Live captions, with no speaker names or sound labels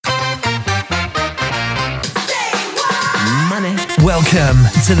Welcome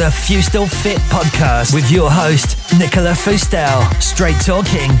to the Fustel Fit podcast with your host, Nicola Fustel. Straight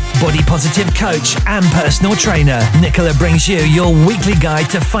talking, body positive coach and personal trainer. Nicola brings you your weekly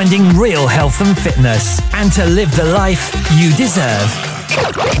guide to finding real health and fitness and to live the life you deserve.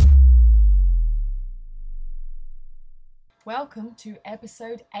 Welcome to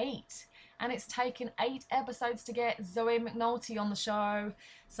episode 8. And it's taken 8 episodes to get Zoe McNulty on the show.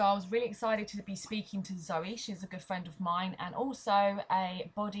 So I was really excited to be speaking to Zoe. She's a good friend of mine and also a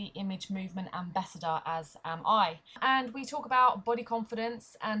body image movement ambassador, as am I. And we talk about body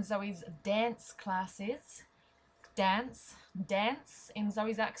confidence and Zoe's dance classes. Dance in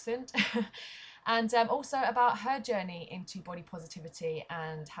Zoe's accent. And also about her journey into body positivity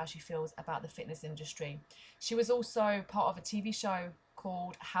and how she feels about the fitness industry. She was also part of a TV show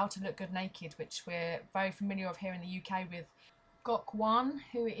called How to Look Good Naked, which we're very familiar of here in the UK with Gok Wan,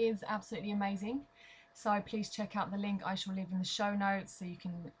 who is absolutely amazing. So please check out the link I shall leave in the show notes so you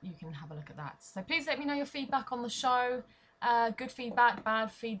can have a look at that. So please let me know your feedback on the show. Good feedback,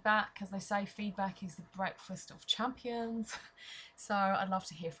 bad feedback. As they say, feedback is the breakfast of champions. So I'd love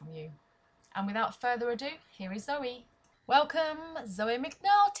to hear from you. And without further ado, here is Zoe. Welcome, Zoe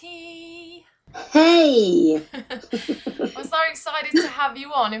McNulty. Hey! I'm so excited to have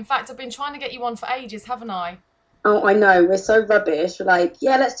you on. In fact, I've been trying to get you on for ages, haven't I? Oh, I know. We're so rubbish. We're like,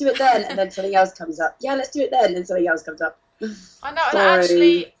 yeah, let's do it then. And then something else comes up. Yeah, let's do it then. And something else comes up. I know, and I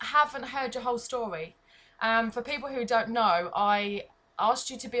actually haven't heard your whole story. For people who don't know, I asked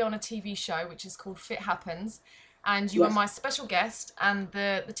you to be on a TV show, which is called Fit Happens. And you were my special guest, and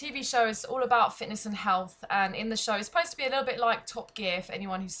the TV show is all about fitness and health. And in the show, it's supposed to be a little bit like Top Gear for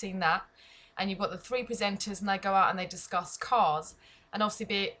anyone who's seen that. And you've got the 3 presenters, and they go out and they discuss cars. And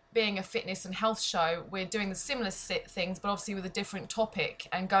obviously, being a fitness and health show, we're doing the similar things, but obviously with a different topic,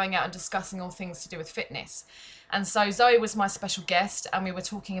 and going out and discussing all things to do with fitness. And so Zoe was my special guest, and we were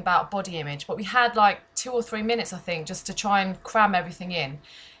talking about body image. But we had like 2 or 3 minutes, I think, just to try and cram everything in.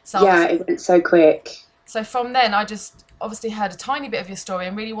 So yeah, it went so quick. So from then, I just obviously heard a tiny bit of your story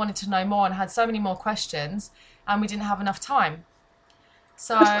and really wanted to know more and had so many more questions, and we didn't have enough time.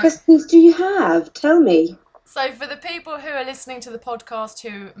 So, what questions do you have? Tell me. So for the people who are listening to the podcast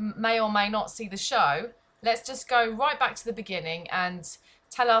who may or may not see the show, let's just go right back to the beginning and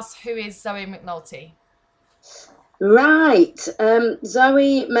tell us, who is Zoe McNulty? Right.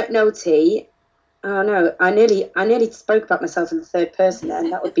 Zoe McNulty. Oh no, I nearly spoke about myself in the third person then.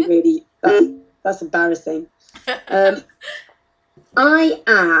 That would be really... That's embarrassing. I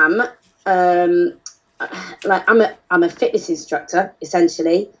am I'm a fitness instructor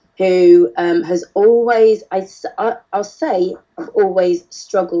essentially who has always I'll say I've always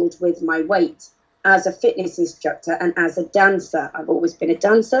struggled with my weight as a fitness instructor and as a dancer. I've always been a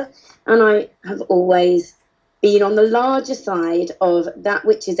dancer, and I have always been on the larger side of that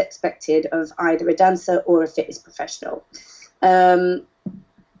which is expected of either a dancer or a fitness professional.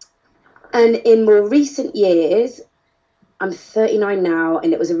 And in more recent years, I'm 39 now,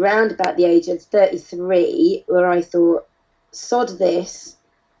 and it was around about the age of 33 where I thought, sod this,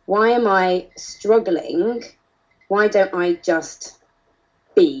 why am I struggling? Why don't I just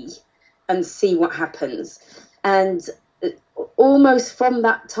be and see what happens? And almost from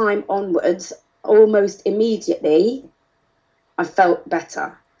that time onwards, almost immediately, I felt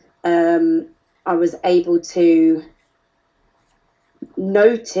better. I was able to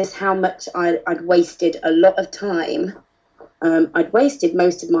notice how much I'd wasted a lot of time. I'd wasted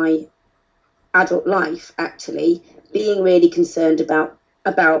most of my adult life actually being really concerned about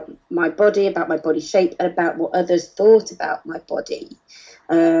my body, about my body shape, and about what others thought about my body.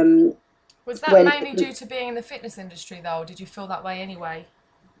 Was that mainly due to being in the fitness industry though, or did you feel that way anyway?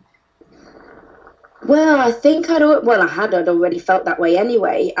 Well, I think I'd already felt that way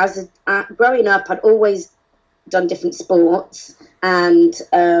anyway. Growing up, I'd always done different sports, and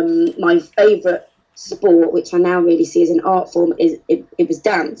my favourite sport, which I now really see as an art form, it was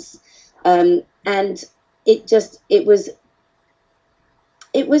dance, and it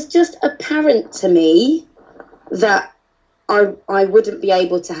was just apparent to me that I wouldn't be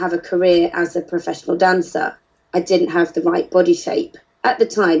able to have a career as a professional dancer. I didn't have the right body shape at the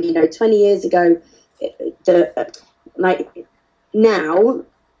time. 20 years ago, now.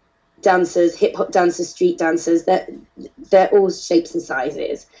 Dancers, hip hop dancers, street dancers, they're all shapes and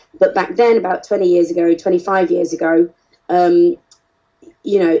sizes. But back then, about 20 years ago, 25 years ago, it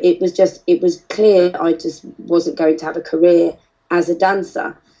was clear I just wasn't going to have a career as a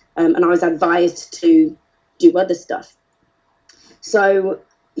dancer, and I was advised to do other stuff. So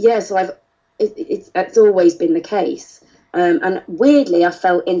it's always been the case, and weirdly, I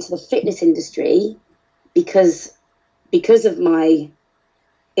fell into the fitness industry because because of my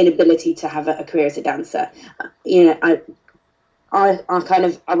inability to have a career as a dancer, you know,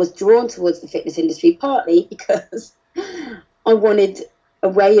 I was drawn towards the fitness industry partly because I wanted a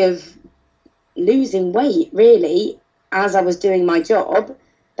way of losing weight, really, as I was doing my job.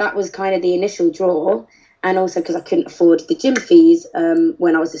 That was kind of the initial draw, and also because I couldn't afford the gym fees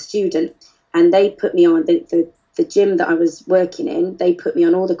when I was a student, and they put me on the gym that I was working in. They put me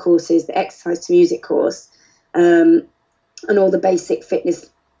on all the courses, the exercise to music course, and all the basic fitness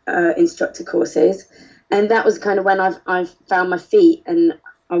instructor courses, and that was kind of when I've found my feet. And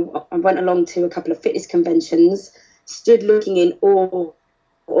I went along to a couple of fitness conventions, stood looking in awe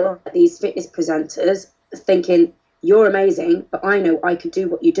at these fitness presenters, thinking, you're amazing, but I know I could do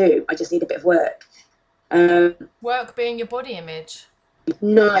what you do. I just need a bit of work. Work being your body image?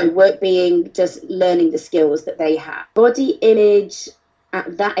 No, work being just learning the skills that they have. Body image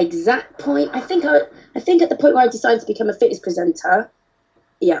at that exact point, I think at the point where I decided to become a fitness presenter,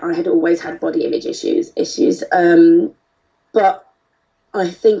 yeah, I had always had body image issues. But I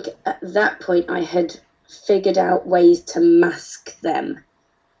think at that point I had figured out ways to mask them,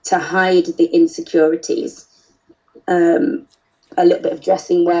 to hide the insecurities. A little bit of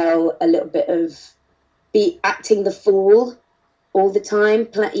dressing well, a little bit of acting the fool all the time,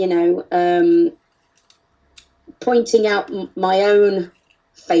 you know, pointing out my own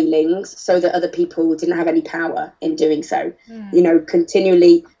failings so that other people didn't have any power in doing so. You know,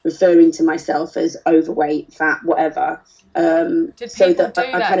 continually referring to myself as overweight, fat, whatever. Did people so that do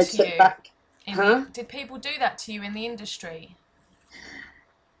I that kind of to took you? back. Huh? Did people do that to you in the industry?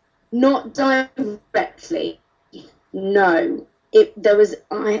 Not directly, no.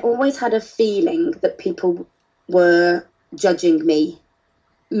 I always had a feeling that people were judging me.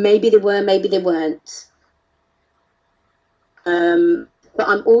 Maybe they were, maybe they weren't. But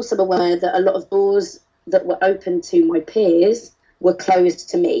I'm also aware that a lot of doors that were open to my peers were closed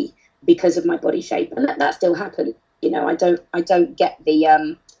to me because of my body shape, and that still happened. You know, I don't get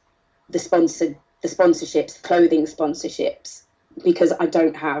the sponsorships, clothing sponsorships, because I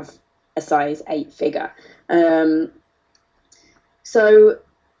don't have a size 8 figure. So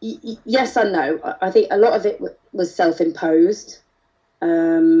yes and no. I think a lot of it was self-imposed.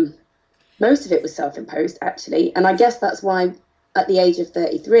 Most of it was self-imposed, actually, and I guess that's why at the age of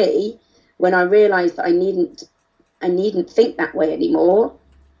 33, when I realised that I needn't think that way anymore,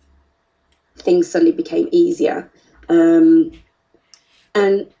 things suddenly became easier. And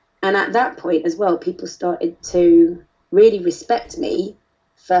at that point as well, people started to really respect me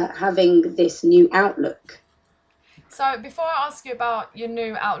for having this new outlook. So before I ask you about your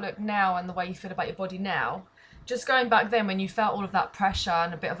new outlook now and the way you feel about your body now, just going back then when you felt all of that pressure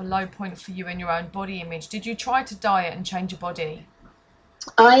and a bit of a low point for you in your own body image, did you try to diet and change your body?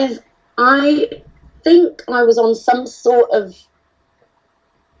 I think I was on some sort of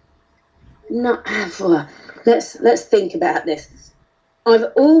let's think about this. I've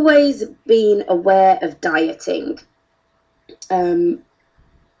always been aware of dieting.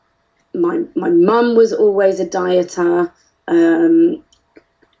 My mum was always a dieter.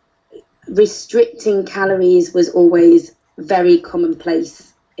 Restricting calories was always very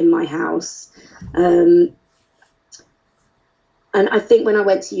commonplace in my house. And I think when I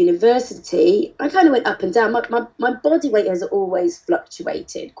went to university, I kind of went up and down. My body weight has always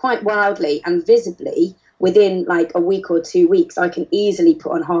fluctuated quite wildly and visibly. Within like a week or 2 weeks, I can easily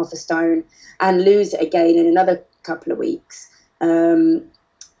put on half a stone and lose it again in another couple of weeks.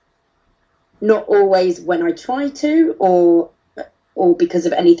 Not always when I try to, or because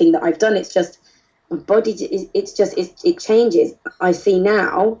of anything that I've done. It's just my body. It changes. I see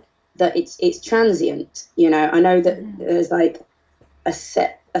now that it's transient. You know, I know that there's like a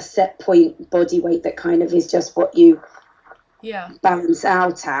set point body weight that kind of is just what you balance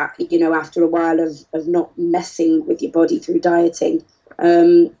out at, you know, after a while of not messing with your body through dieting.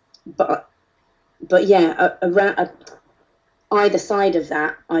 But yeah, around either side of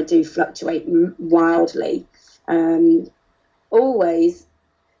that, I do fluctuate wildly. Always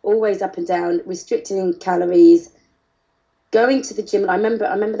up and down, restricting calories, going to the gym. I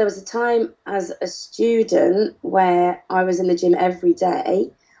remember there was a time as a student where I was in the gym every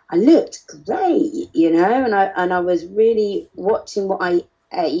day. I looked great, you know, and I was really watching what I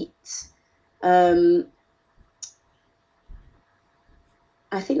ate.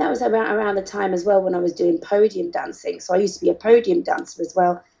 I think that was around the time as well when I was doing podium dancing. So I used to be a podium dancer as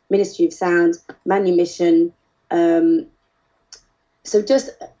well, Ministry of Sound, Manumission. So just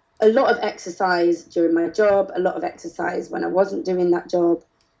a lot of exercise during my job, a lot of exercise when I wasn't doing that job.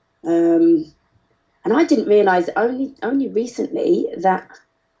 And I didn't realise only recently that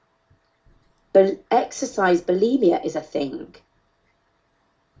exercise bulimia is a thing.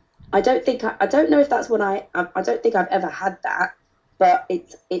 I don't know if that's what I don't think I've ever had that, but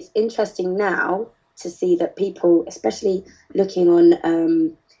it's interesting now to see that people, especially looking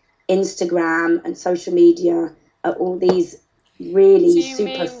on Instagram and social media, are all these really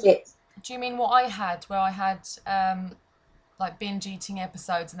super fit. Do you mean what I had, where I had like binge eating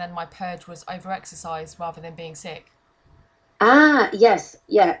episodes, and then my purge was over-exercise rather than being sick? Ah, yes,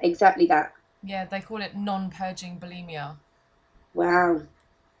 yeah, exactly that. Yeah, they call it non-purging bulimia. Wow.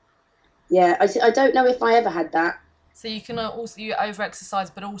 Yeah, I don't know if I ever had that. So you can also, you over-exercise,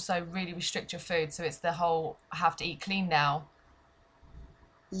 but also really restrict your food. So it's the whole, I have to eat clean now.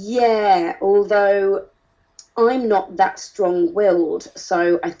 Yeah, although I'm not that strong-willed,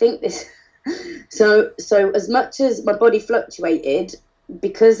 so I think this. So as much as my body fluctuated,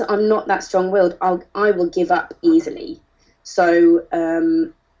 because I'm not that strong-willed, I will give up easily. So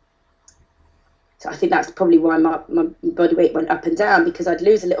so I think that's probably why my body weight went up and down, because I'd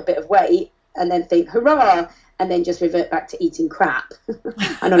lose a little bit of weight and then think, hurrah, and then just revert back to eating crap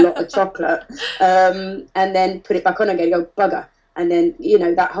and a lot of chocolate, and then put it back on again and go, bugger. And then,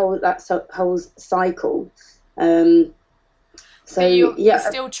 that whole cycle. So you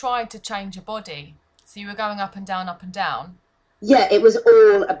still tried to change your body. So you were going up and down, up and down. Yeah, it was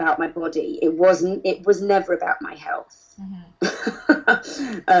all about my body. It was never about my health.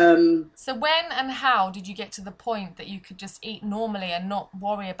 Mm-hmm. So when and how did you get to the point that you could just eat normally and not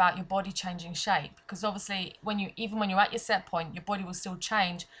worry about your body changing shape? Because obviously even when you're at your set point, your body will still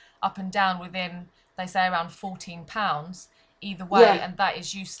change up and down within, they say, around 14 pounds either way. Yeah. And that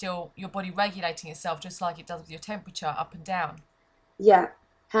is your body regulating itself just like it does with your temperature up and down. Yeah.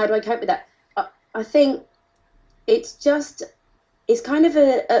 How do I cope with that? I think it's kind of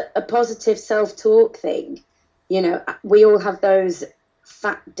a positive self-talk thing. We all have those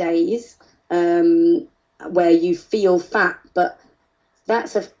fat days where you feel fat, but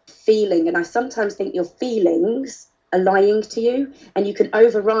that's a feeling. And I sometimes think your feelings are lying to you, and you can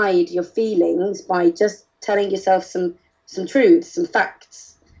override your feelings by just telling yourself some truths, some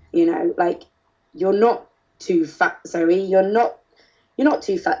facts. Like, you're not too fat, Zoe. You're not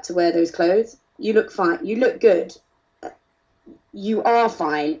too fat to wear those clothes. You look fine. You look good. You are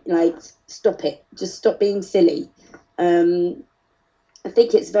fine. Like, stop it. Just stop being silly. I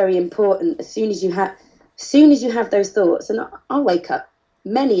think it's very important. As soon as you have those thoughts, and I'll wake up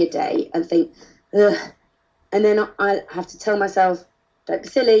many a day and think, ugh, and then I have to tell myself, don't be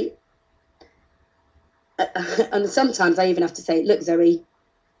silly. And sometimes I even have to say, look, Zoe,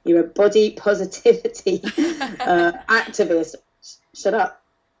 you're a body positivity activist. Shut up.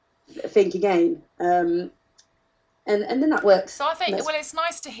 Think again. And then that works. So I think, it's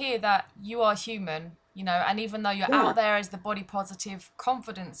nice to hear that you are human, and even though you're out there as the body positive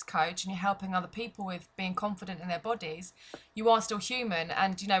confidence coach and you're helping other people with being confident in their bodies, you are still human.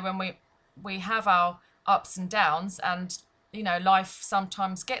 And, when we have our ups and downs, and, life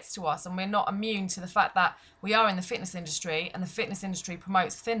sometimes gets to us, and we're not immune to the fact that we are in the fitness industry, and the fitness industry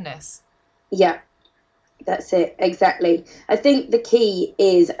promotes thinness. Yeah. That's it. Exactly. I think the key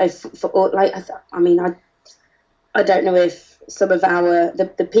is I don't know if some of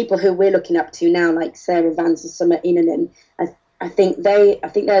the people who we're looking up to now, like Sarah Vance and Summer Inanen, I think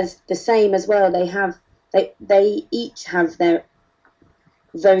there's the same as well. They each have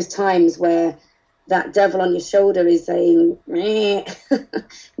those times where that devil on your shoulder is saying, me,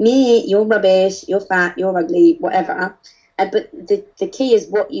 you're rubbish, you're fat, you're ugly, whatever. But the key is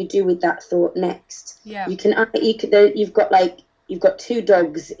what you do with that thought next. Yeah. You've got two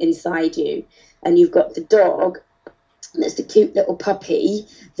dogs inside you, and you've got the dog that's the cute little puppy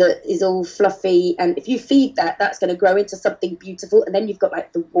that is all fluffy, and if you feed that's going to grow into something beautiful. And then you've got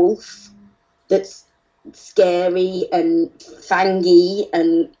like the wolf that's scary and fangy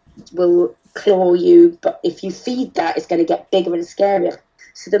and will claw you, but if you feed that, it's going to get bigger and scarier.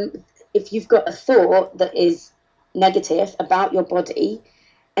 So if you've got a thought that is negative about your body,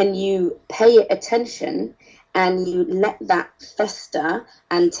 and you pay it attention and you let that fester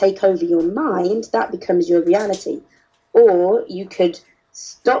and take over your mind, that becomes your reality. Or you could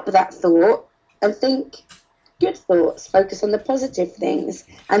stop that thought and think good thoughts, focus on the positive things,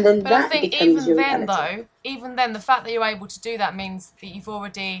 and then that becomes your reality. Even then, the fact that you're able to do that means that you've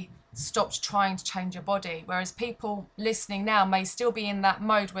already stopped trying to change your body, whereas people listening now may still be in that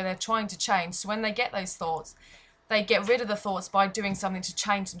mode where they're trying to change. So when they get those thoughts, they get rid of the thoughts by doing something to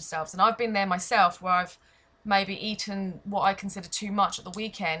change themselves. And I've been there myself, where I've maybe eaten what I consider too much at the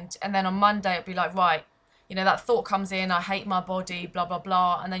weekend, and then on Monday it'd be like, right, that thought comes in, I hate my body, blah, blah,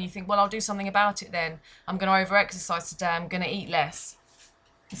 blah. And then you think, well, I'll do something about it then. I'm going to over-exercise today. I'm going to eat less.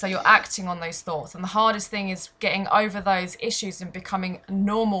 So you're acting on those thoughts. And the hardest thing is getting over those issues and becoming a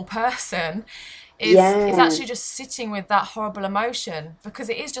normal person is actually just sitting with that horrible emotion, because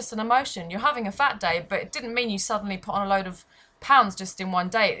it is just an emotion. You're having a fat day, but it didn't mean you suddenly put on a load of pounds just in one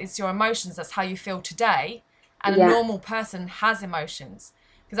day. It's your emotions. That's how you feel today. And a normal person has emotions.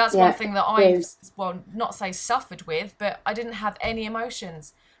 Because that's one thing that I've, well, not say suffered with, but I didn't have any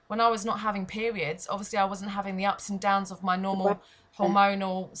emotions. When I was not having periods, obviously I wasn't having the ups and downs of my normal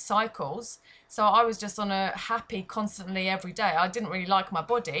hormonal cycles. So I was just on a happy constantly every day. I didn't really like my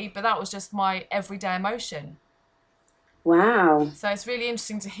body, but that was just my everyday emotion. Wow. So it's really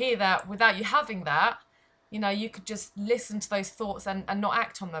interesting to hear that without you having that, you know, you could just listen to those thoughts and not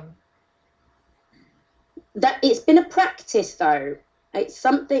act on them. That it's been a practice though. It's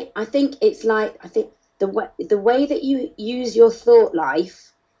something, I think the way that you use your thought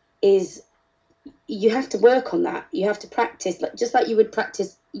life is, you have to work on that. You have to practice, just like you would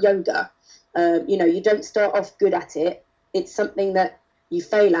practice yoga. You know, you don't start off good at it. It's something that you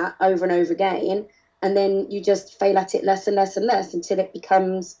fail at over and over again, and then you just fail at it less and less and less until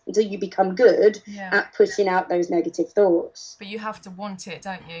you become good at pushing out those negative thoughts. But you have to want it,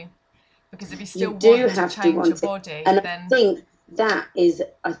 don't you? Because if you still want to change your body, and then I think that is,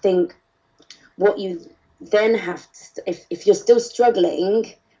 what you then have to, if you're still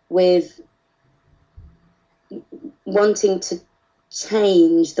struggling with wanting to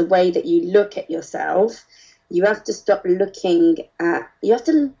change the way that you look at yourself, you have to stop looking at, you have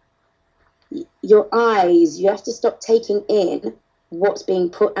to stop taking in what's being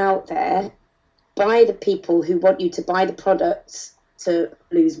put out there by the people who want you to buy the products to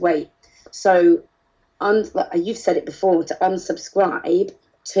lose weight. So you've said it before, to unsubscribe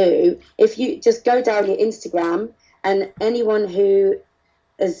to, if you just go down your Instagram, and anyone who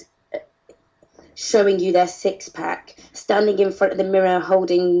is showing you their six-pack, standing in front of the mirror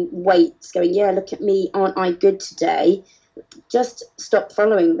holding weights, going, yeah, look at me, aren't I good today? Just stop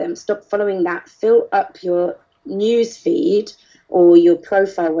following them. Stop following that. Fill up your news feed or your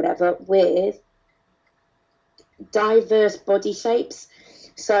profile, whatever, with diverse body shapes.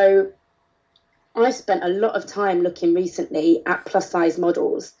 So I spent a lot of time looking recently at plus-size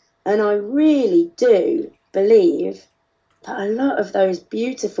models, and I really do believe that a lot of those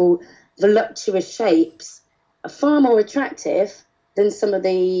beautiful voluptuous shapes are far more attractive than some of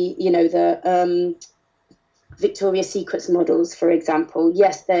the Victoria's Secrets models, for example.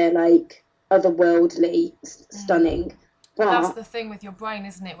 Yes, they're like otherworldly stunning. But that's the thing with your brain,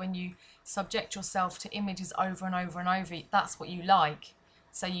 isn't it? When you subject yourself to images over and over and over, that's what you like.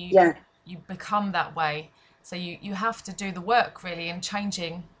 So you become that way. So you have to do the work really in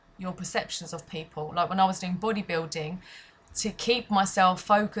changing your perceptions of people. Like when I was doing bodybuilding, to keep myself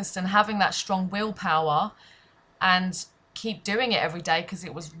focused and having that strong willpower and keep doing it every day, because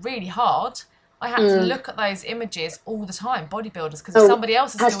it was really hard, I had to look at those images all the time, bodybuilders, because if somebody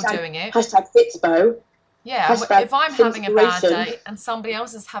else is still doing it. Hashtag Fitspo. Yeah, if I'm having a bad day and somebody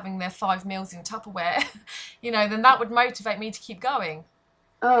else is having their 5 meals in Tupperware, then that would motivate me to keep going.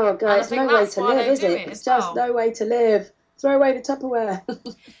 Oh, God, it's no way to live, is it? It's just no way to live. Throw away the Tupperware.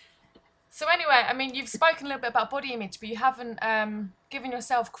 So anyway, I mean, you've spoken a little bit about body image, but you haven't given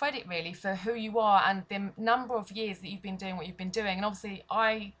yourself credit really for who you are and the number of years that you've been doing what you've been doing. And obviously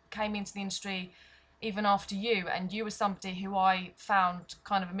I came into the industry even after you, and you were somebody who I found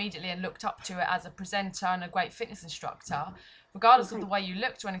kind of immediately and looked up to it as a presenter and a great fitness instructor. Regardless of the way you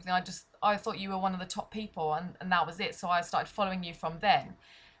looked or anything, I thought you were one of the top people, and that was it. So I started following you from then.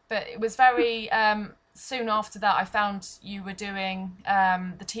 But it was very soon after that I found you were doing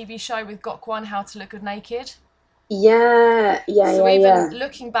the TV show with Gok Wan, How to Look Good Naked. So even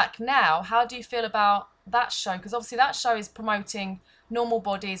looking back now, how do you feel about that show? Because obviously that show is promoting normal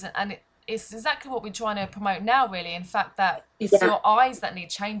bodies, and it's exactly what we're trying to promote now really. In fact, that it's your eyes that need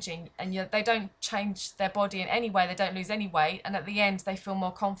changing, and they don't change their body in any way, they don't lose any weight, and at the end they feel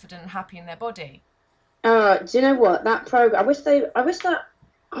more confident and happy in their body. Do you know what, that program,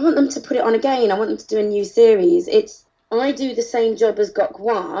 I want them to put it on again. I want them to do a new series. I do the same job as Gok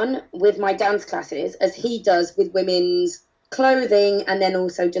Wan with my dance classes as he does with women's clothing, and then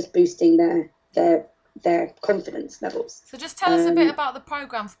also just boosting their confidence levels. So just tell us a bit about the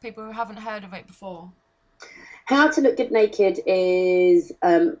program for people who haven't heard of it before. How to Look Good Naked is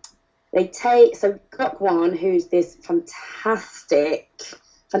Gok Wan, who's this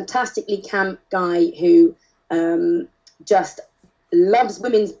fantastically camp guy who just loves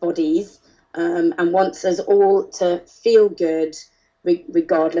women's bodies and wants us all to feel good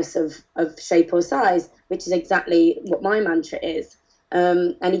regardless of shape or size, which is exactly what my mantra is.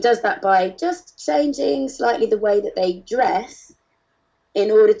 And he does that by just changing slightly the way that they dress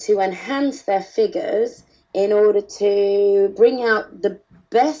in order to enhance their figures, in order to bring out the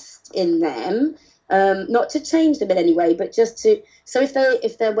best in them, not to change them in any way, but just to, so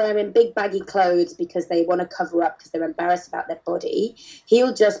if they're wearing big baggy clothes because they want to cover up because they're embarrassed about their body,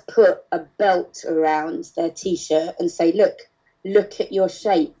 he'll just put a belt around their t-shirt and say, look at your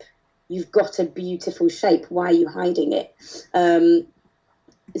shape. You've got a beautiful shape. Why are you hiding it?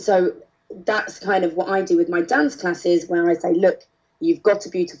 So that's kind of what I do with my dance classes, where I say, look, you've got a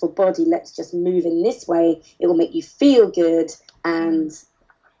beautiful body. Let's just move in this way. It will make you feel good. And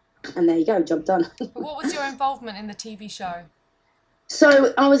there you go, job done. But what was your involvement in the TV show?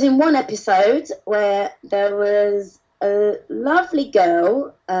 So I was in one episode where there was a lovely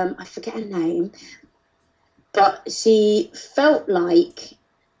girl, I forget her name, but she felt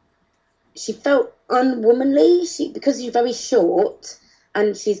unwomanly. Because she's very short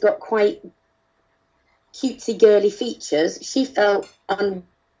and she's got quite cutesy girly features, she felt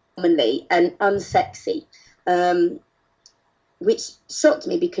unwomanly and unsexy, which shocked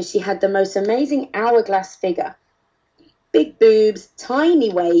me because she had the most amazing hourglass figure, big boobs,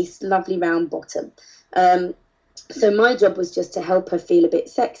 tiny waist, lovely round bottom. So my job was just to help her feel a bit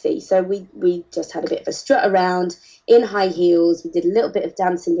sexy. So we just had a bit of a strut around in high heels. We did a little bit of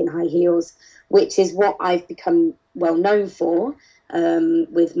dancing in high heels, which is what I've become well known for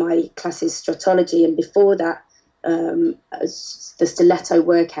with my classes Stratology, and before that the stiletto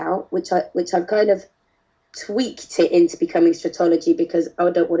workout, which I've kind of tweaked it into becoming Stratology because I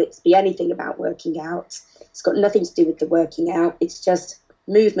don't want it to be anything about working out. It's got nothing to do with the working out. It's just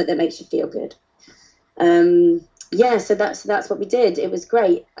movement that makes you feel good. So that's what we did. It was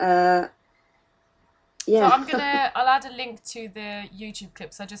great. So I'll add a link to the YouTube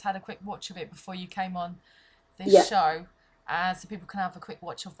clips. I just had a quick watch of it before you came on this show, so people can have a quick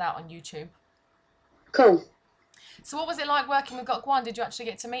watch of that on YouTube. Cool. So what was it like working with Gok Wan? Did you actually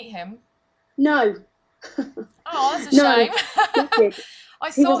get to meet him? No. Oh, that's a shame. I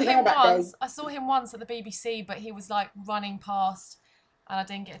saw him once at the BBC, but he was like running past and I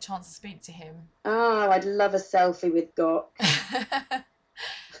didn't get a chance to speak to him. Oh, I'd love a selfie with Gok.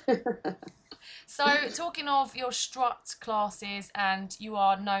 So, talking of your strut classes, and you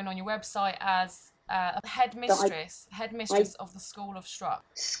are known on your website as headmistress of the School of Strut.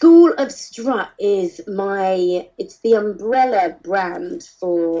 School of Strut is it's the umbrella brand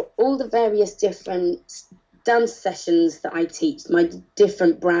for all the various different dance sessions that I teach, my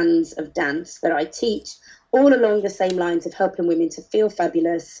different brands of dance that I teach, all along the same lines of helping women to feel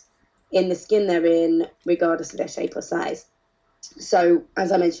fabulous in the skin they're in, regardless of their shape or size. So,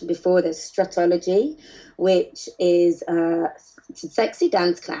 as I mentioned before, there's Stratology, which is it's a sexy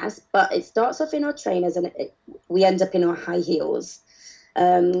dance class, but it starts off in our trainers and we end up in our high heels.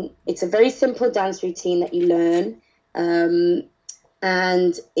 It's a very simple dance routine that you learn,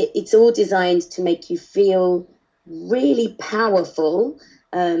 and it's all designed to make you feel really powerful,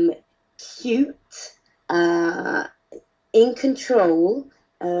 cute, in control,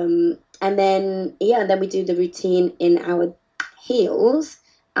 and then we do the routine in our heels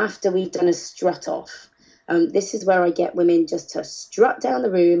after we've done a strut off. This is where I get women just to strut down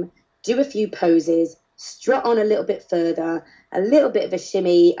the room, do a few poses, strut on a little bit further, a little bit of a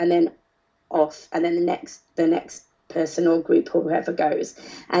shimmy, and then off, and then the next person or group or whoever goes,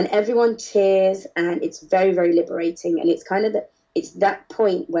 and everyone cheers, and it's very, very liberating. And it's kind of it's that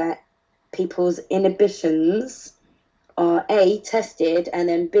point where people's inhibitions are A, tested, and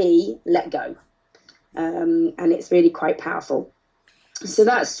then B, let go. And it's really quite powerful. So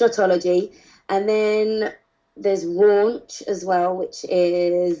that's Stratology. And then there's Raunch as well, which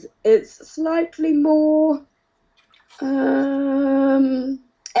it's slightly more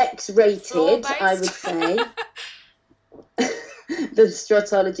X-rated, I would say, than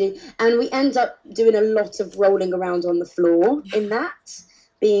Stratology. And we end up doing a lot of rolling around on the floor in that,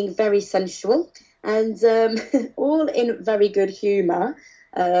 being very sensual, and all in very good humour.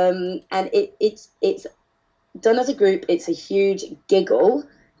 And it's done as a group. It's a huge giggle,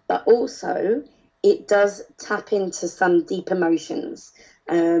 but also it does tap into some deep emotions,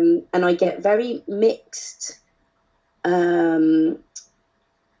 and I get very mixed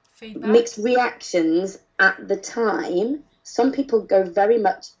mixed reactions at the time. Some people go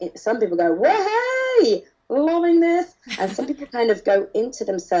 "Way, loving this," and some people kind of go into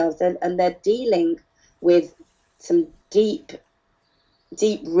themselves, and they're dealing with some deep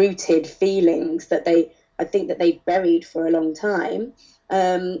rooted feelings that I think that they've buried for a long time.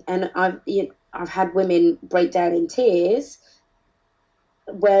 And I've had women break down in tears,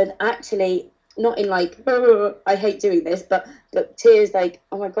 where actually not in like, oh, I hate doing this, but tears like,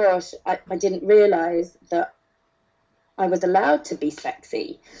 oh my gosh, I didn't realise that I was allowed to be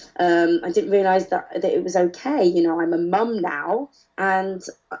sexy. I didn't realize that it was okay. You know, I'm a mum now, and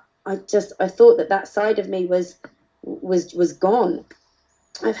I thought that side of me was gone.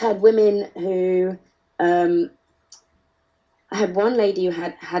 I've had women who, I had one lady who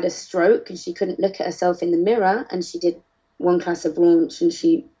had a stroke and she couldn't look at herself in the mirror, and she did one class of launch, and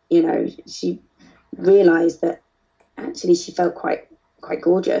she realized that actually she felt quite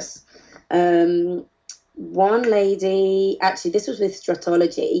gorgeous. One lady, actually this was with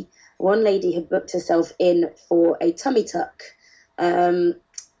Stratology, one lady had booked herself in for a tummy tuck,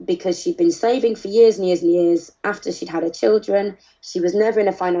 because she'd been saving for years and years and years. After she'd had her children, she was never in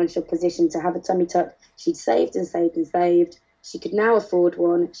a financial position to have a tummy tuck. She'd saved and saved and saved. She could now afford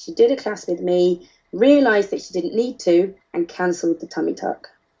one. She did a class with me, realised that she didn't need to, and cancelled the tummy tuck.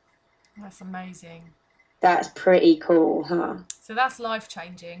 That's amazing. That's pretty cool, huh? So that's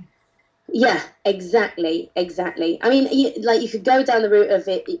life-changing. Yeah, exactly. I mean, you could go down the route of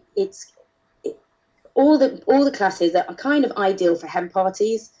it's all the classes that are kind of ideal for hen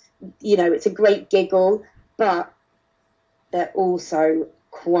parties. You know, it's a great giggle, but they're also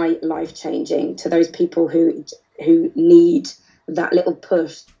quite life-changing to those people who need that little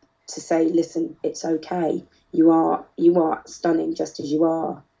push to say, listen, it's okay. You are stunning just as you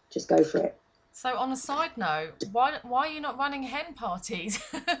are. Just go for it. So on a side note, why are you not running hen parties?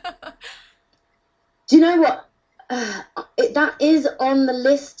 Do you know what? That is on the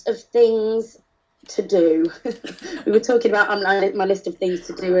list of things to do. We were talking about my list of things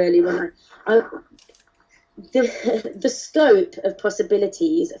to do earlier. The scope of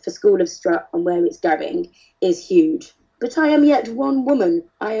possibilities for School of Strut and where it's going is huge. But I am yet one woman.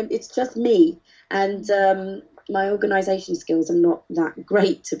 It's just me, and my organisation skills are not that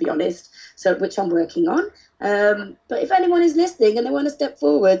great, to be honest. So, which I'm working on. But if anyone is listening and they want to step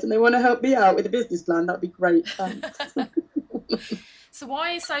forward and they want to help me out with a business plan, that'd be great. So why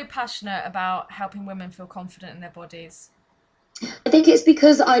are you so passionate about helping women feel confident in their bodies? I think it's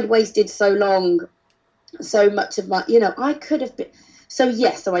because I'd wasted so much of my, I could have been. So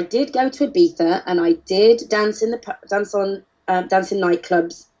yes, so I did go to Ibiza and I did dance in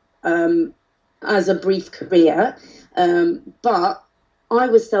nightclubs as a brief career, but I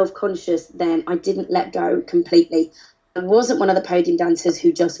was self-conscious then. I didn't let go completely. I wasn't one of the podium dancers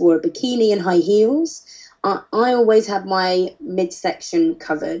who just wore a bikini and high heels. I always had my midsection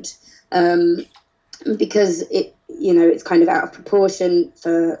covered, because it's kind of out of proportion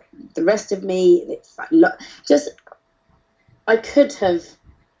for the rest of me. It's like, I could have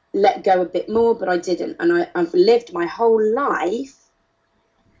let go a bit more, but I didn't. And I've lived my whole life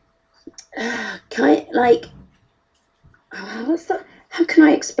how can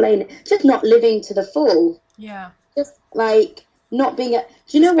I explain it? Just not living to the full. Yeah. Just like not being do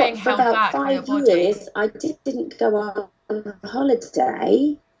you know what? For about 5 years, I didn't go on a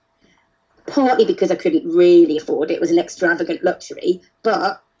holiday, partly because I couldn't really afford it. It was an extravagant luxury,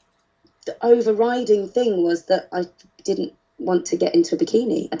 but the overriding thing was that I didn't want to get into a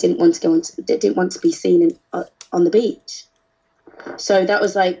bikini. I didn't want to be seen on the beach. So that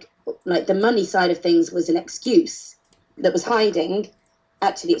was like the money side of things was an excuse that was hiding.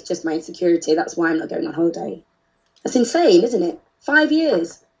 Actually, it's just my insecurity. That's why I'm not going on holiday. That's insane, isn't it? 5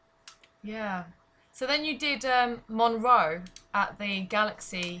 years. Yeah. So then you did Monroe at the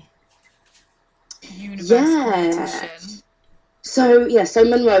Galaxy Universe competition. So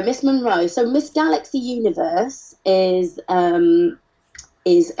Monroe, Miss Monroe. So Miss Galaxy Universe is a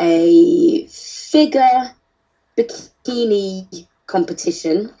figure bikini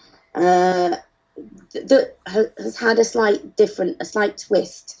competition that has had a slight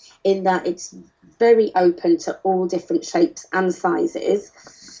twist in that it's very open to all different shapes and sizes,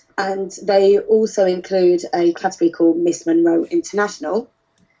 and they also include a category called Miss Monroe International,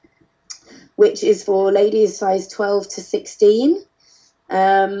 which is for ladies size 12 to 16,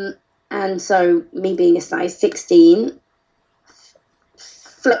 and so me being a size 16,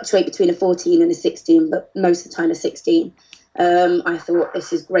 fluctuate between a 14 and a 16, but most of the time a 16. I thought,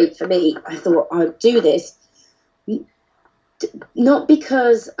 this is great for me. I thought I'd do this. Not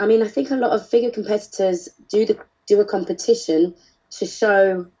because, I think a lot of figure competitors do a competition to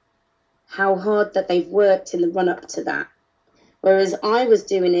show how hard that they've worked in the run-up to that. Whereas I was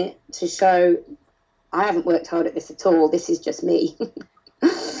doing it to show I haven't worked hard at this at all. This is just me.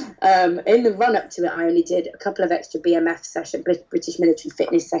 In the run-up to it, I only did a couple of extra BMF sessions, British Military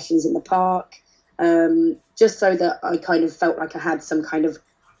Fitness sessions in the park, just so that I kind of felt like I had some kind of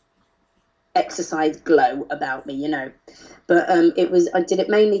exercise glow about me, But I did it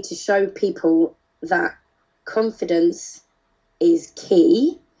mainly to show people that confidence is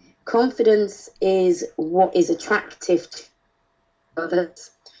key, confidence is what is attractive to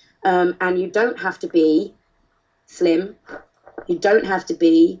others. And you don't have to be slim. You don't have to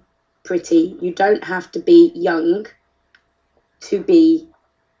be pretty. You don't have to be young to be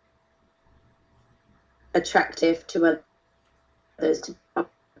attractive to others.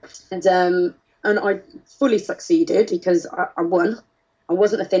 And I fully succeeded because I won. I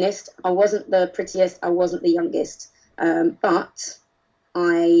wasn't the thinnest. I wasn't the prettiest. I wasn't the youngest. But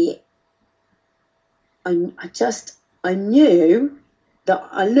I knew that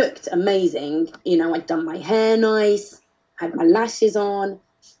I looked amazing. You know, I'd done my hair nice, had my lashes on,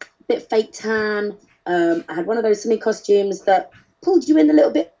 a bit fake tan. I had one of those semi costumes that pulled you in a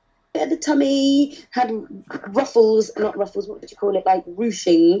little bit at the tummy, had ruffles, not ruffles, what would you call it, like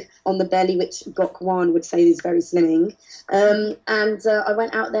ruching on the belly, which Gokwan would say is very slimming. And I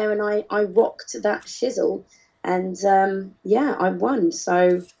went out there and I rocked that shizzle. And I won.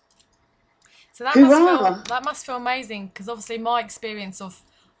 So that must feel amazing, because obviously my experience of,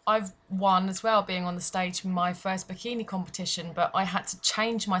 I've won as well being on the stage in my first bikini competition, but I had to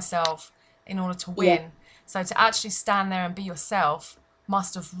change myself in order to win. Yeah. So to actually stand there and be yourself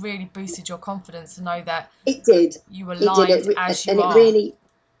must have really boosted your confidence to know that it did. You were aligned as you are.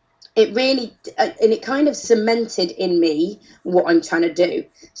 It really, and it kind of cemented in me what I'm trying to do.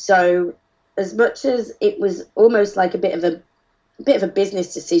 So as much as it was almost like a bit of a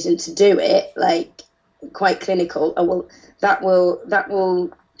business decision to do it, like quite clinical. Oh well, that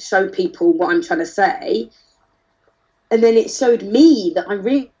will show people what I'm trying to say, and then it showed me that I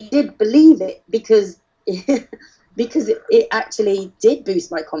really did believe it because it actually did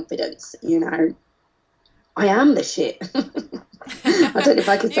boost my confidence. You know, I am the shit. I don't know if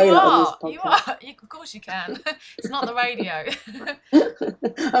I can say that on this podcast. You are. Of course you can. It's not the radio.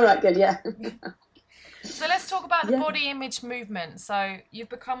 All right, good, yeah. So let's talk about the body image movement. So you've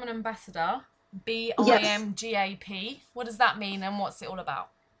become an ambassador, BIMGAP. What does that mean and what's it all about?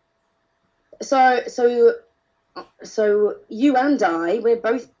 So you and I, we're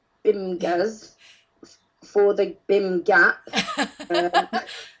both BIMGAs for the BIM Gap.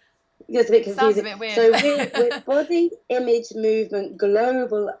 It's a bit confusing. Sounds a bit weird. So we're Body Image Movement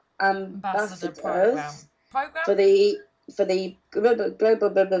Global Ambassadors program for the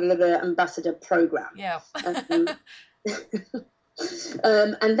Global Ambassador Program. Yeah. And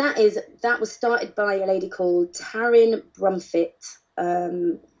that was started by a lady called Taryn Brumfitt.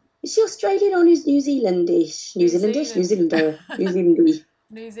 Is she Australian or New Zealandish? New Zealander.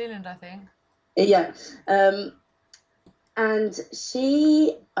 New Zealand, I think. Yeah. And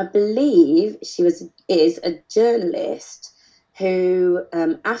she, I believe, is a journalist who,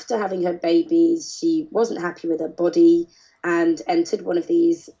 after having her babies, she wasn't happy with her body and entered one of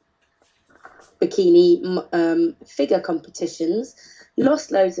these bikini figure competitions,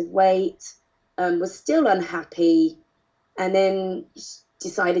 lost loads of weight, was still unhappy, and then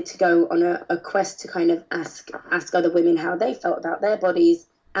decided to go on a quest to kind of ask other women how they felt about their bodies,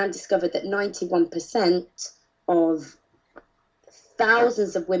 and discovered that 91% of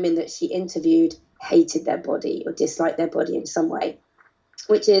thousands of women that she interviewed hated their body or disliked their body in some way,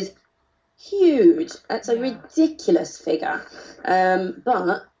 which is huge. That's a ridiculous figure,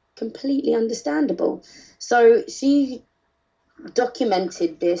 but completely understandable. So she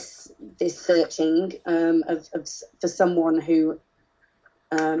documented this searching for someone who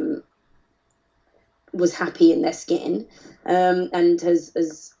was happy in their skin, and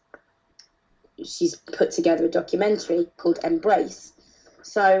has she's put together a documentary called Embrace.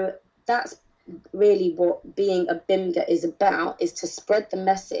 So that's really what being a BIMGA is about, is to spread the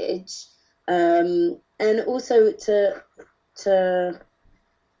message, and also to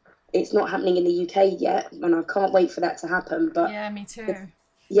it's not happening in the UK yet, and I can't wait for that to happen. But yeah, me too.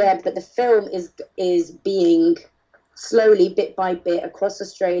 But the film is being slowly, bit by bit, across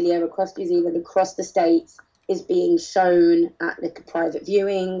Australia, across New Zealand, across the States, is being shown at the private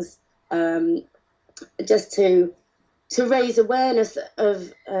viewings, just to raise awareness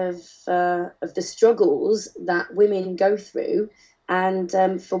of the struggles that women go through, and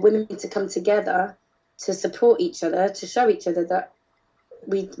for women to come together to support each other, to show each other that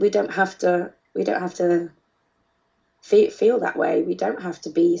we don't have to feel that way. We don't have to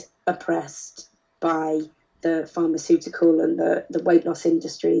be oppressed by the pharmaceutical and the weight loss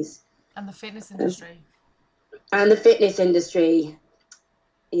industries and the fitness industry.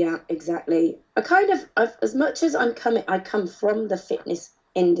 Yeah, exactly. As much as I come from the fitness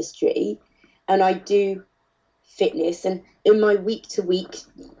industry, and I do fitness, and in my week-to-week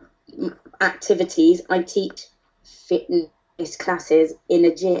activities, I teach fitness classes in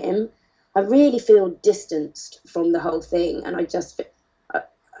a gym. I really feel distanced from the whole thing, and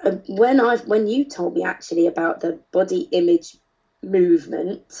when you told me actually about the body image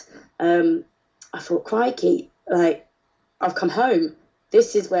movement, I thought, crikey, like, I've come home.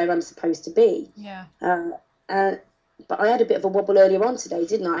 This is where I'm supposed to be. Yeah. But I had a bit of a wobble earlier on today,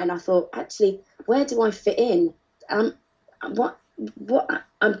 didn't I? And I thought, actually, where do I fit in? What?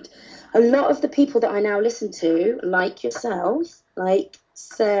 A lot of the people that I now listen to, like yourself, like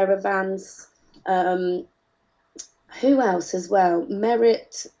Sarah Vance, who else as well?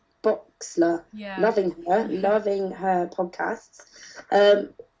 Merritt Boxler, loving her podcasts.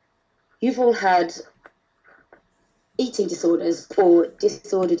 You've all had eating disorders or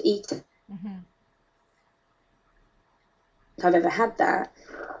disordered eating. Mm-hmm. I've ever had that.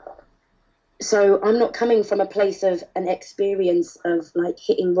 So I'm not coming from a place of an experience of like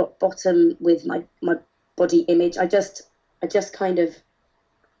hitting rock bottom with my body image. I just kind of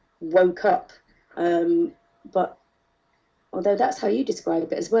woke up. But although that's how you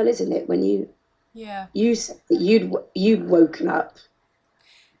describe it as well, isn't it? When you said that you'd woken up.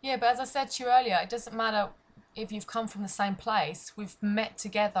 Yeah, but as I said to you earlier, it doesn't matter if you've come from the same place. We've met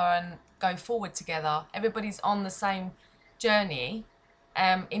together and go forward together. Everybody's on the same journey,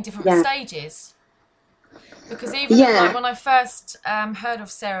 in different stages. Because even like when I first heard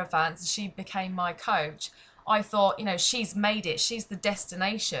of Sarah Vance and she became my coach, I thought, you know, she's made it. She's the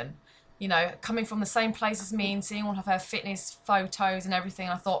destination. You know, coming from the same place as me and seeing all of her fitness photos and everything,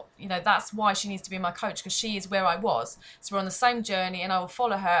 I thought, you know, that's why she needs to be my coach, because she is where I was. So we're on the same journey and I will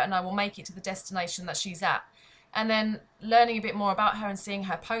follow her and I will make it to the destination that she's at. And then learning a bit more about her and seeing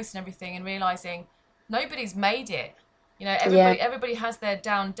her posts and everything and realising nobody's made it. You know, everybody has their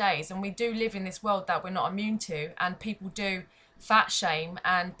down days, and we do live in this world that we're not immune to, and people do fat shame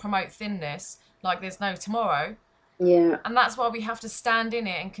and promote thinness like there's no tomorrow. Yeah. And that's why we have to stand in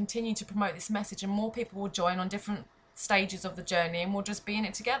it and continue to promote this message, and more people will join on different stages of the journey and we'll just be in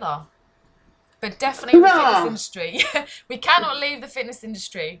it together. But definitely the fitness industry. We cannot leave the fitness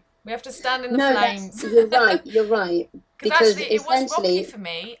industry. We have to stand in the flames. You're right. Because actually it was rocky for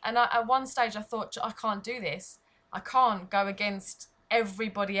me, and at one stage I thought, I can't do this. I can't go against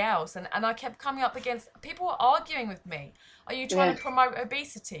everybody else. And I kept coming up against, people were arguing with me. Are you trying to promote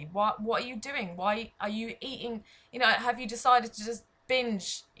obesity? What are you doing? Why are you eating, you know, have you decided to just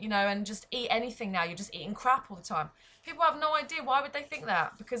binge, you know, and just eat anything now? You're just eating crap all the time. People have no idea. Why would they think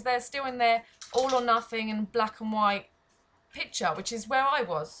that? Because they're still in their all or nothing and black and white picture, which is where I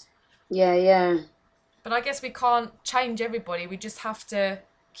was. Yeah. But I guess we can't change everybody. We just have to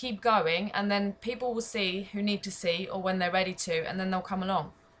keep going, and then people will see who need to see, or when they're ready to, and then they'll come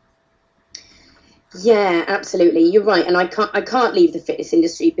along. Yeah, absolutely. You're right. And I can't leave the fitness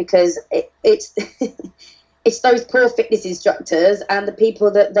industry, because it's it's those poor fitness instructors and the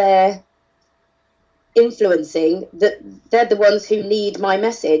people that they're influencing, that they're the ones who need my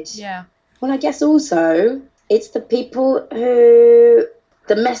message. Yeah. Well, I guess also it's the people who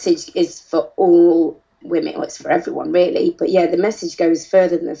the message is for all women, or it's for everyone really, but yeah, the message goes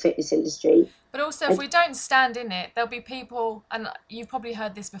further than the fitness industry. But also, if we don't stand in it, there'll be people, and you've probably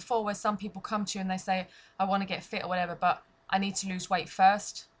heard this before, where some people come to you and they say, I want to get fit or whatever, but I need to lose weight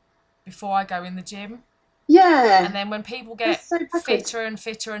first before I go in the gym. Yeah. And then when people get fitter and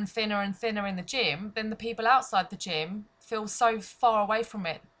fitter and thinner in the gym, then the people outside the gym feel so far away from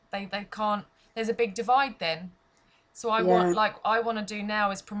it. They can't, there's a big divide then. So I want to do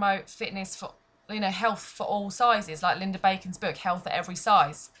now is promote fitness for, you know, health for all sizes, like Linda Bacon's book, Health at Every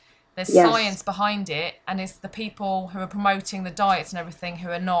Size. There's science behind it, and it's the people who are promoting the diets and everything who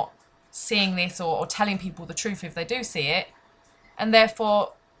are not seeing this or telling people the truth if they do see it, and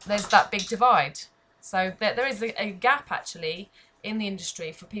therefore there's that big divide. So there is a gap actually in the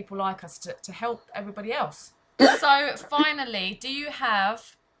industry for people like us to help everybody else. So finally, do you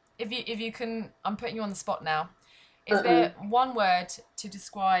have, if you can, I'm putting you on the spot now, is there one word to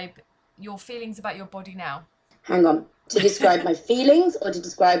describe your feelings about your body now? Hang on. To describe my feelings or to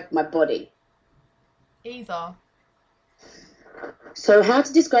describe my body? Either. So how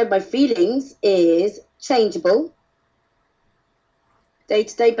to describe my feelings is changeable.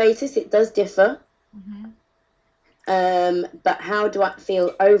 Day-to-day basis, it does differ. Mm-hmm. But how do I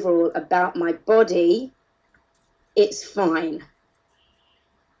feel overall about my body? It's fine.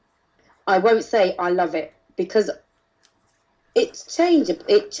 I won't say I love it, because it's changeable.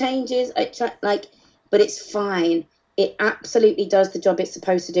 It changes, but it's fine. It absolutely does the job it's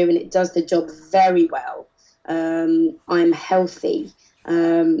supposed to do, and it does the job very well. I'm healthy.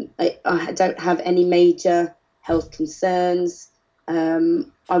 I don't have any major health concerns. I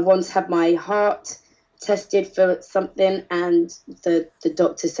once had my heart tested for something, and the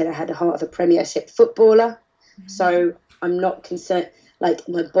doctor said I had the heart of a Premiership footballer. Mm-hmm. So I'm not concerned. Like,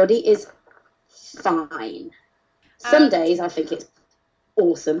 my body is fine. Some days I think it's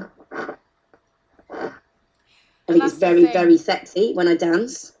awesome. I think it's very, very sexy when I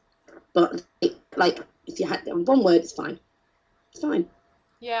dance. But, if you had one word, it's fine. It's fine.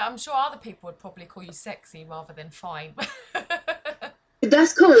 Yeah, I'm sure other people would probably call you sexy rather than fine.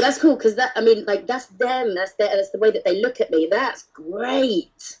 That's cool, because that's them, that's the way that they look at me. That's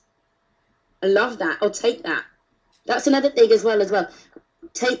great. I love that. I'll take that. That's another thing as well.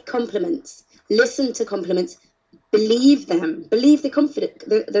 Take compliments. Listen to compliments. Believe them. Believe the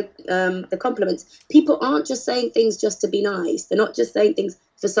compliments. People aren't just saying things just to be nice. They're not just saying things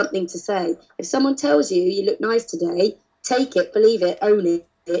for something to say. If someone tells you you look nice today, take it, believe it, own it.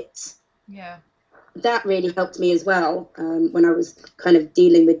 Yeah. That really helped me as well when I was kind of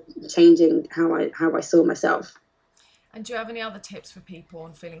dealing with changing how I saw myself. And do you have any other tips for people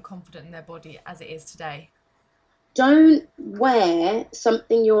on feeling confident in their body as it is today? Don't wear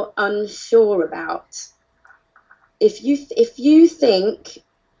something you're unsure about. If you think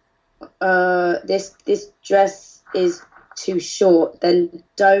this dress is too short, then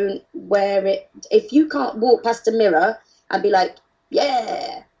don't wear it. If you can't walk past a mirror and be like,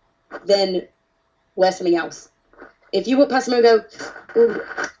 yeah, then wear something else. If you walk past a mirror and go,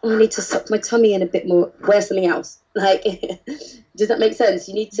 oh, I need to suck my tummy in a bit more, wear something else. Like, does that make sense?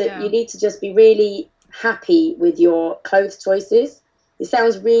 You need to just be really happy with your clothes choices. It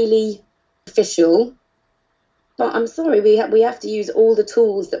sounds really official, but I'm sorry, we have to use all the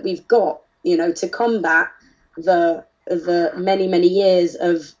tools that we've got, to combat the many years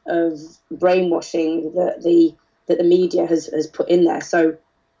of brainwashing that the media has put in there. So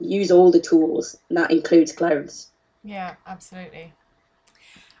use all the tools, and that includes clothes. Yeah, absolutely.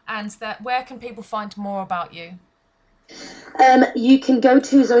 And where can people find more about you? You can go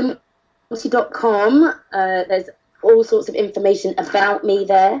to zoemcnulty.com. There's all sorts of information about me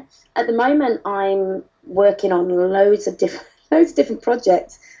there. At the moment, I'm working on loads of different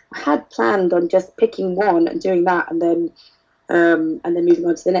projects. I had planned on just picking one and doing that, and then moving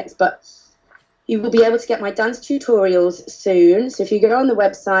on to the next. But you will be able to get my dance tutorials soon. So if you go on the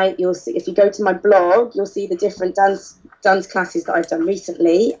website, you'll see. If you go to my blog, you'll see the different dance classes that I've done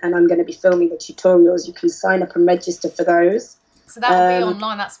recently, and I'm going to be filming the tutorials. You can sign up and register for those. So that will be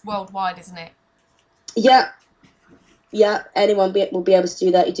online. That's worldwide, isn't it? Yeah. Anyone will be able to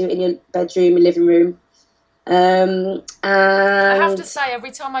do that. You do it in your bedroom, your living room. And I have to say,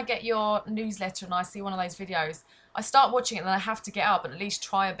 every time I get your newsletter and I see one of those videos, I start watching it and then I have to get up and at least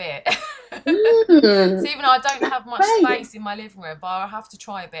try a bit. So even though I don't have much space in my living room, but I have to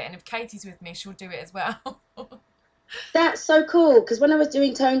try a bit. And if Katie's with me, she'll do it as well. That's so cool, because when I was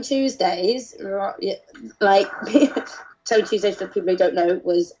doing Tone Tuesdays, like Tone Tuesdays, for people who don't know,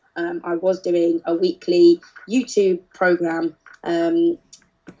 was I was doing a weekly YouTube program, and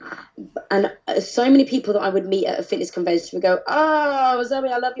so many people that I would meet at a fitness convention would go, "Oh, Zoe,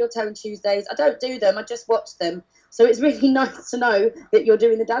 I love your Tone Tuesdays. I don't do them, I just watch them." So it's really nice to know that you're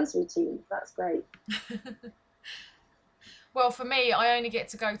doing the dance routine. That's great. Well, for me, I only get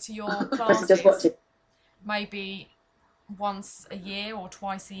to go to your classes maybe once a year or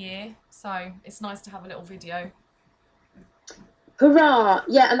twice a year. So it's nice to have a little video. Hurrah!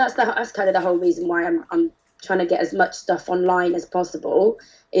 Yeah, and that's kind of the whole reason why I'm trying to get as much stuff online as possible,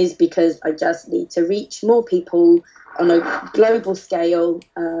 is because I just need to reach more people on a global scale,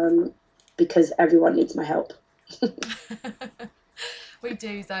 because everyone needs my help. We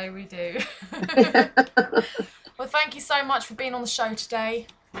do, Zoe, we do. Well, thank you so much for being on the show today.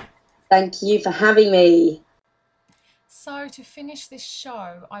 Thank you for having me. So to finish this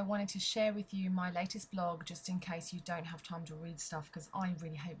show, I wanted to share with you my latest blog, just in case you don't have time to read stuff, because I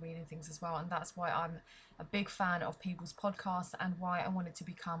really hate reading things as well, and that's why I'm a big fan of people's podcasts and why I wanted to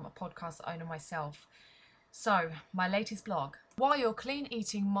become a podcast owner myself. So, my latest blog: why your clean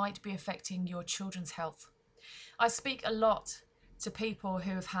eating might be affecting your children's health. I speak a lot to people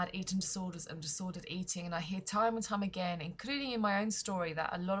who have had eating disorders and disordered eating, and I hear time and time again, including in my own story,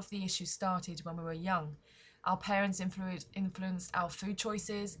 that a lot of the issues started when we were young. Our parents influenced our food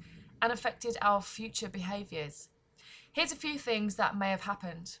choices and affected our future behaviours. Here's a few things that may have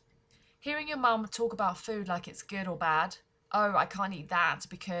happened. Hearing your mum talk about food like it's good or bad. Oh, I can't eat that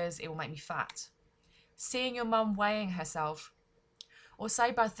because it will make me fat. Seeing your mum weighing herself, or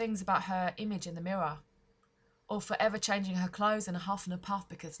say bad things about her image in the mirror, or forever changing her clothes in a huff and a puff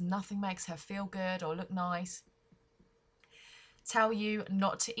because nothing makes her feel good or look nice. Tell you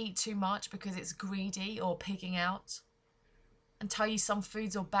not to eat too much because it's greedy or pigging out, and tell you some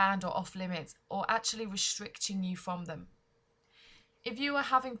foods are banned or off limits, or actually restricting you from them. If you are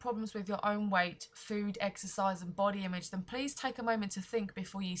having problems with your own weight, food, exercise and body image, then please take a moment to think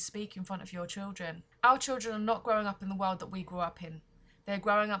before you speak in front of your children. Our children are not growing up in the world that we grew up in. They're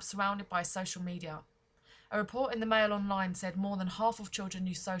growing up surrounded by social media. A report in the Mail Online said more than half of children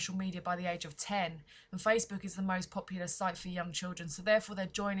use social media by the age of 10, and Facebook is the most popular site for young children, so therefore they're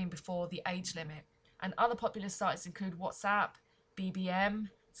joining before the age limit. And other popular sites include WhatsApp, BBM,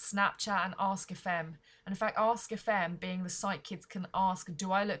 Snapchat and Ask.fm. And in fact, Ask.fm being the site kids can ask,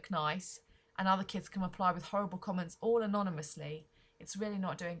 do I look nice? And other kids can reply with horrible comments all anonymously. It's really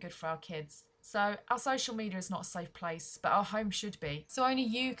not doing good for our kids. So our social media is not a safe place, but our home should be. So only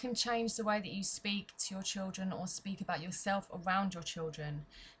you can change the way that you speak to your children or speak about yourself around your children.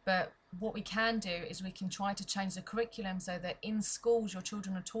 But what we can do is we can try to change the curriculum so that in schools your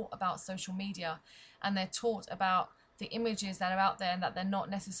children are taught about social media and they're taught about the images that are out there and that they're not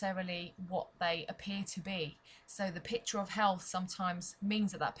necessarily what they appear to be. So the picture of health sometimes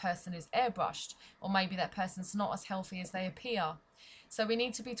means that that person is airbrushed, or maybe that person's not as healthy as they appear. So we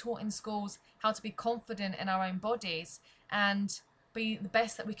need to be taught in schools how to be confident in our own bodies and be the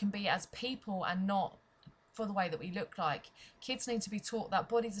best that we can be as people and not for the way that we look like. Kids need to be taught that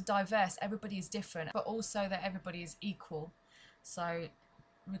bodies are diverse, everybody is different, but also that everybody is equal. So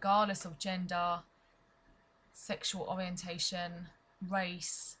regardless of gender, sexual orientation,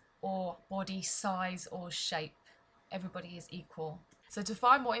 race, or body size or shape, everybody is equal. So to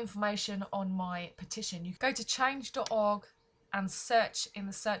find more information on my petition, you go to change.org and search in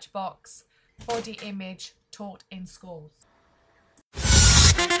the search box body image taught in schools.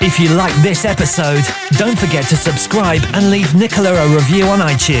 If you like this episode, don't forget to subscribe and leave Nicola a review on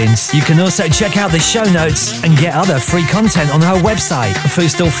iTunes. You can also check out the show notes and get other free content on her website,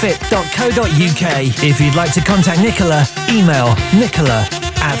 fustillfit.co.uk. If you'd like to contact Nicola, email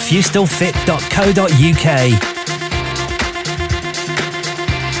nicola@fustillfit.co.uk.